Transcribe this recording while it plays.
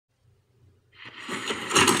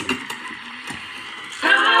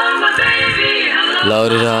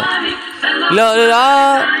Load it up. Load it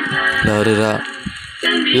up. Load it up.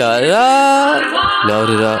 Load it up. Load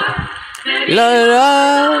it up. Load it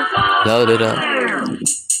up. Load it up.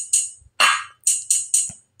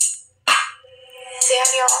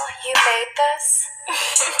 Daniel, you made this?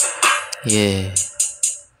 Yeah.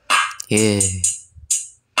 Yeah.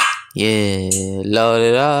 Yeah. Load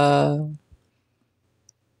it up.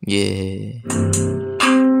 Yeah.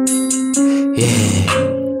 Yeah.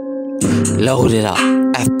 Load it up.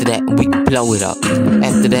 After that, we blow it up.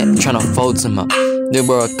 After that, tryna fold some up. This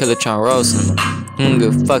bro a killer tryna roast him up. He don't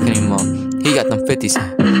give a fuck anymore. He got them 50s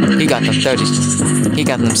in. He got them 30s in. He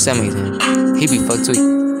got them 70s in. He be fuck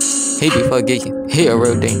tweaking. He be fuck geeking. He a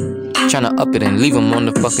real thing. Tryna up it and leave him on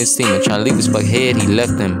the fucking steamer. Tryna leave his fuck head, he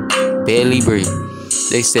left him. Barely breathe.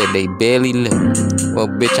 They said they barely live. Well,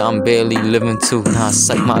 bitch, I'm barely living too. Now I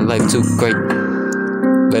psych my life too great.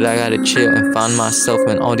 But I gotta chill and find myself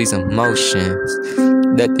in all these emotions.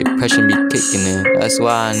 That depression be kicking in. That's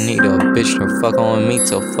why I need a bitch to fuck on me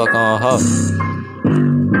to fuck on her.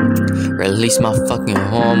 Release my fucking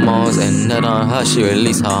hormones and nut on her. She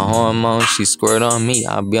release her hormones, she squirt on me.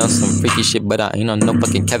 I be on some freaky shit, but I ain't on no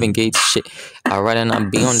fucking Kevin Gates shit. I'd rather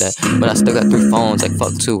not be on that, but I still got 3 phones, like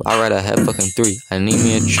fuck 2. I'd rather have fucking 3. I need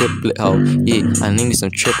me a triplet hoe, yeah. I need me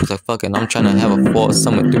some triplets, like fucking. I'm tryna have a 4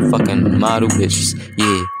 somewhere 3 fucking model bitches,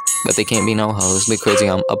 yeah. But they can't be no hoes. Look crazy,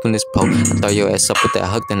 I'm up in this pole. I throw your ass up with that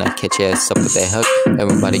hook, then I catch your ass up with that hook.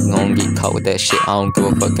 Everybody gon' get caught with that shit. I don't give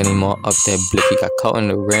a fuck anymore. Up that blicky, got caught in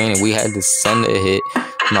the rain and we had to send a hit.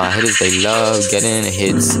 My hitters, they love getting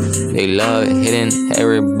hits. They love hitting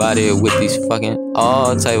everybody with these fucking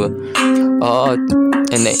all type of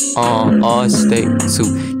and they all state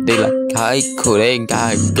too. They like Geico, they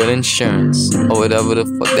got good insurance or whatever the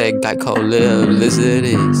fuck that Geico lizard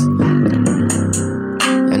is.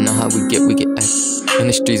 And know how we get in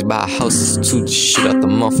the streets, buy houses too. Shit out the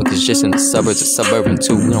motherfuckers just in the suburbs, it's suburban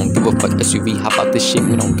too. We don't give a fuck SUV, hop out this shit.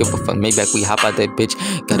 We don't give a fuck Maybach, we hop out that bitch.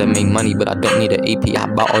 Gotta make money, but I don't need an AP. I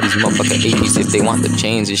bought all these motherfucking APs if they want the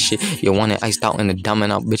chains and shit. You want it iced out in the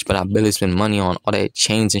diamond out, bitch, but I barely spend money on all that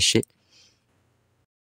chains and shit.